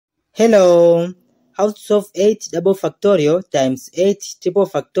Hello! How to solve 8 double factorial times 8 triple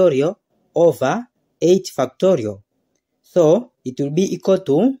factorial over 8 factorial. So, it will be equal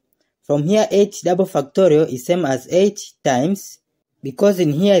to, from here 8 double factorial is same as 8 times, because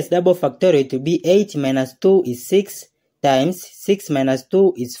in here is double factorial, it will be 8 minus 2 is 6 times 6 minus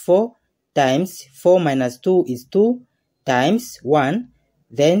 2 is 4 times 4 minus 2 is 2 times 1,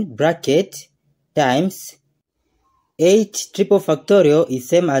 then bracket times 8 triple factorial is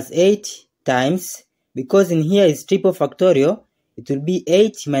same as 8 times, because in here is triple factorial, it will be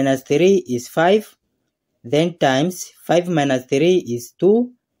 8 minus 3 is 5, then times 5 minus 3 is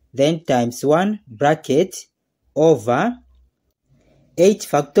 2, then times 1 bracket over 8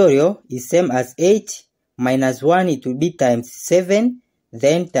 factorial is same as 8 minus 1, it will be times 7,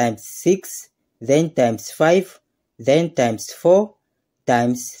 then times 6, then times 5, then times 4,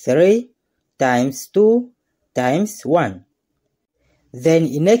 times 3, times 2, times 1. Then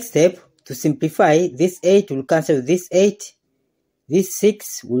in next step, to simplify, this 8 will cancel with this 8, this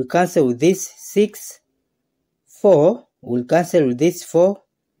 6 will cancel with this 6, 4 will cancel with this 4,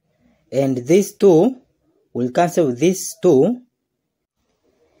 and this 2 will cancel with this 2,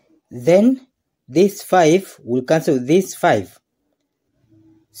 then this 5 will cancel with this 5.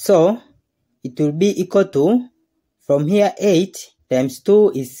 So, it will be equal to, from here 8 times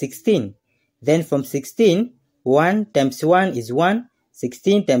 2 is 16, then from 16, 1 times 1 is 1,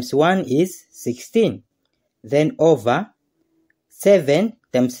 16 times 1 is 16, then over 7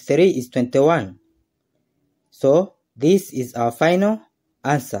 times 3 is 21. So, this is our final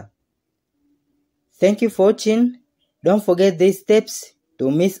answer. Thank you for watching. Don't forget these steps to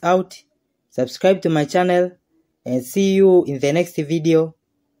miss out. Subscribe to my channel and see you in the next video.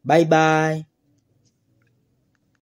 Bye bye.